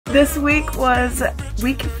This week was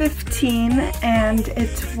week 15 and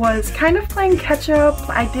it was kind of playing catch up.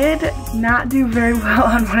 I did not do very well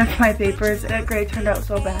on one of my papers. That grade turned out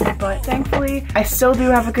so bad, but thankfully I still do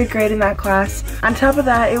have a good grade in that class. On top of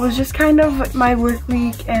that, it was just kind of my work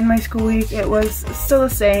week and my school week. It was still the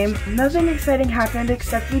same. Nothing exciting happened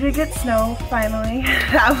except we did get snow finally.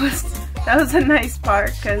 That was a nice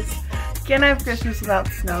part because can't have Christmas without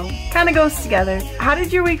snow. Kind of goes together. How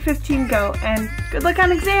did your week 15 go? And good luck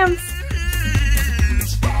on exams!